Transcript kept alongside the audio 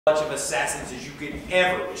bunch of assassins as you could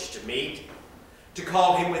ever wish to meet, to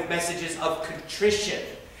call him with messages of contrition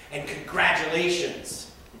and congratulations.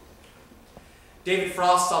 David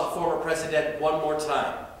Frost saw the former president one more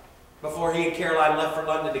time. Before he and Caroline left for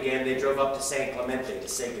London again, they drove up to San Clemente to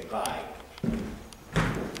say goodbye.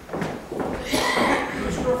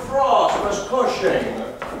 Mr. Frost, Miss Cushing,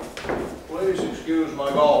 please excuse my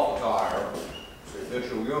golf attire. It's the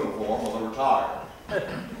official uniform of the retired.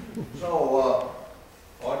 So,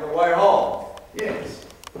 on your way home? Yes.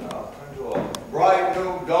 Into a bright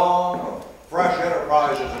new dawn of fresh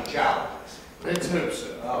enterprises and challenges. Let's hope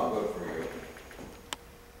so. Oh, good for you.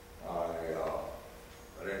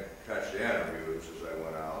 I didn't catch the interviews as they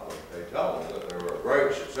went out, but they tell me that they were a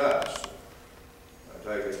great success. I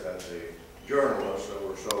take it that the journalists that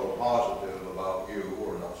were so positive about you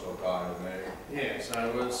were not so kind to me. Yes, I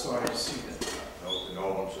was sorry to see that. No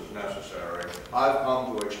condolence is necessary. I've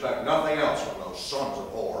come to expect nothing else from those sons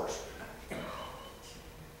of whores.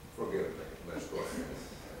 Forgive me, Miss Cushing.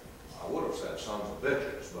 I would have said sons of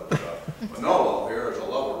bitches, but Manolo here is a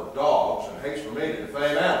lover of dogs and hates for me to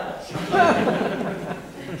defame animals.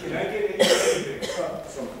 Can I get anything?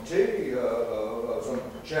 Some tea, some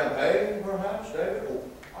champagne, perhaps, David? Oh,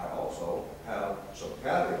 I also have some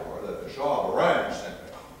caviar that the Shah of Iran sent me.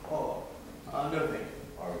 Oh, no thank you.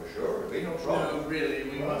 Are you sure? There'll be no trouble. No, really,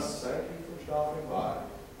 we must. Thank you for stopping by.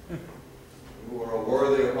 You are a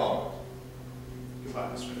worthy opponent. Goodbye,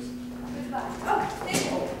 Miss President. Goodbye. Oh, thank you.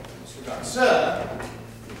 Mr. God. Sir,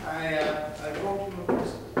 I brought you a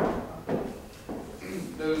present.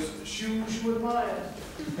 Those shoes you admire.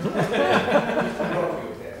 I brought you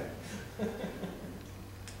a pair.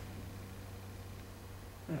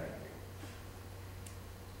 Thank you.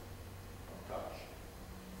 I'm touched.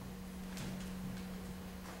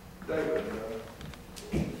 David,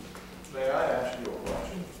 may I ask you a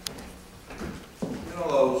question? You know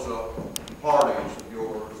those parties of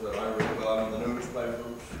yours that I read about in the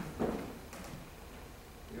newspapers?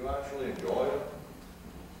 You actually enjoy it?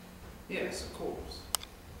 Yes, of course.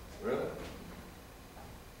 Really?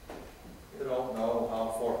 You don't know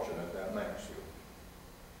how fortunate that makes you.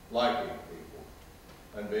 Liking people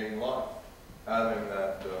and being liked. Having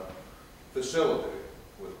that facility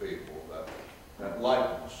with people, that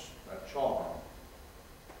likeness, that charm.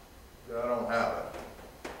 I don't have it.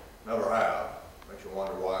 Never have. Makes you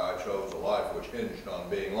wonder why I chose a life which hinged on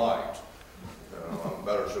being liked. I'm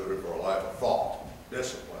better suited for a life of thought,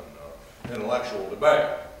 discipline, intellectual debate.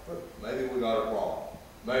 But maybe we got it wrong.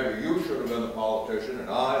 Maybe you should have been the politician and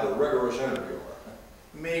I the rigorous interviewer.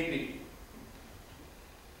 Maybe.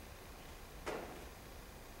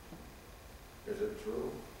 Is it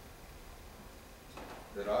true?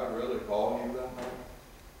 Did I really call you that name?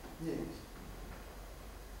 Yes.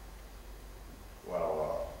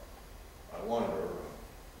 Well, I wonder,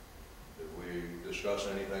 did we discuss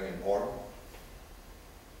anything important?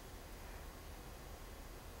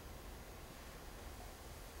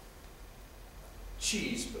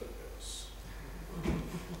 Cheeseburgers.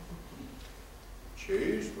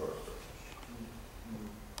 Cheeseburgers.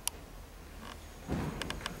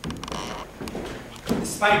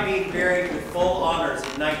 Despite being buried with full honors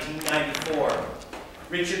in 1994,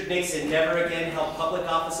 Richard Nixon never again held public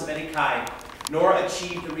office of any kind, nor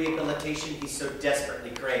achieved the rehabilitation he so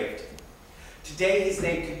desperately craved. Today, his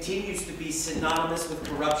name continues to be synonymous with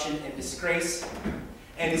corruption and disgrace,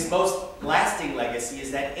 and his most lasting legacy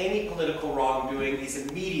is that any political wrongdoing is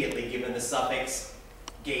immediately given the suffix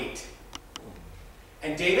 "gate."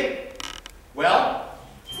 And David? Well,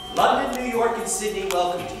 London, New York, and Sydney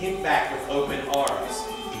welcomed him back with open arms.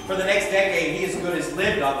 For the next decade, he as good as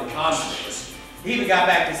lived on the continent. He even got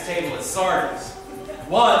back to his table at Sardis.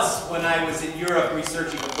 Once, when I was in Europe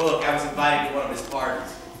researching a book, I was invited to one of his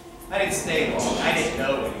parties. I didn't stay long. I didn't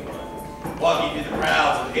know anyone. Walking through the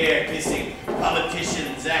crowds of hair-kissing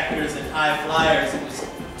politicians, actors, and high flyers, it was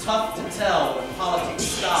tough to tell when politics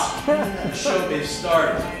stopped and showbiz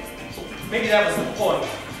started. Maybe that was the point.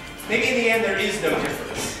 Maybe in the end there is no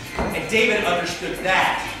difference. And David understood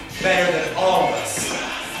that better than all of us.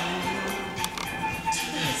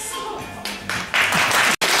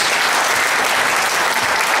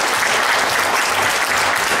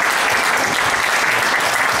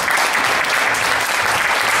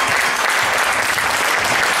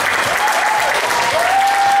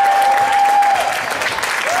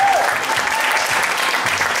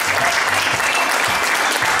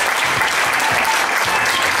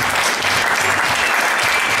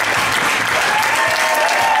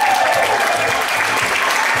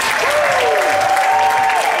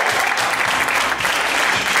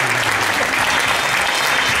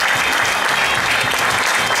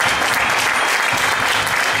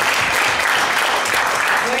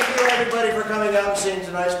 coming out and seeing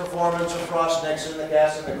tonight's performance of Frost Nixon. The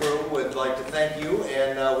cast and the crew would like to thank you,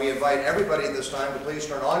 and we invite everybody at this time to please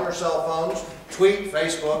turn on your cell phones, tweet,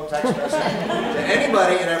 Facebook, text message to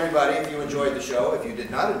anybody and everybody if you enjoyed the show. If you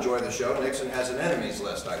did not enjoy the show, Nixon has an enemies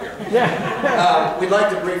list, I hear. We'd like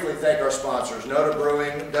to briefly thank our sponsors, Noda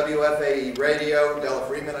Brewing, WFAE Radio, Della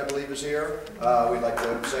Freeman, I believe, is here. We'd like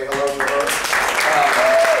to say hello to her.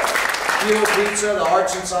 Kilo Pizza, the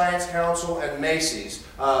Arts and Science Council, and Macy's.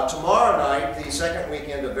 Tomorrow night, the second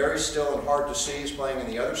weekend of Very Still and Hard to See is playing in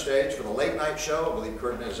the other stage for the late night show. I believe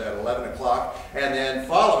curtain is at 11 o'clock. And then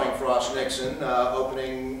following Frost Nixon,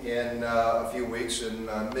 opening in a few weeks in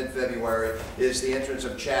mid-February, is the entrance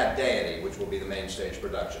of Chad Deity, which will be the main stage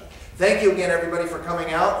production. Thank you again, everybody, for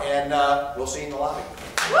coming out, and we'll see you in the lobby.